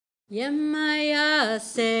Yemaya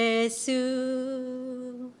sesu,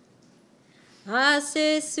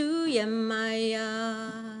 asesu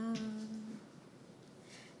Yemaya.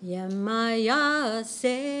 Yemaya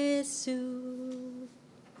sesu,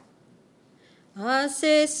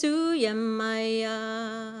 asesu Yemaya.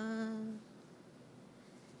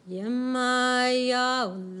 Yemaya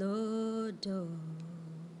olodo,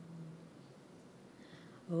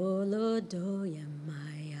 olodo Yemaya.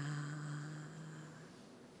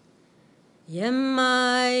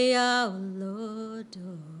 Yemaya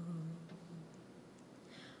olodo,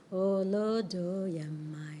 olodo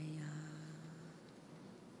Yemaya.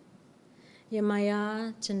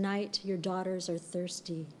 Yemaya, tonight your daughters are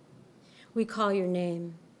thirsty. We call your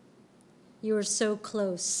name. You are so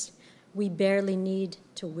close, we barely need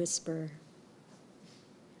to whisper.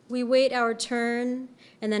 We wait our turn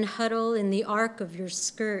and then huddle in the arc of your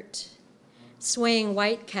skirt, swaying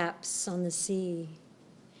whitecaps on the sea.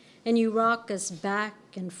 And you rock us back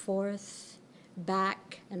and forth,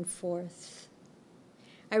 back and forth.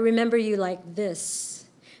 I remember you like this,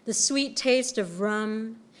 the sweet taste of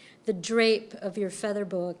rum, the drape of your feather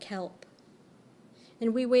boa kelp.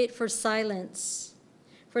 And we wait for silence,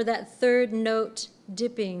 for that third note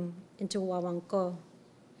dipping into wawanko,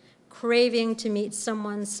 craving to meet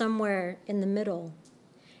someone somewhere in the middle,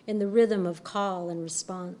 in the rhythm of call and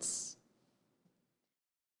response.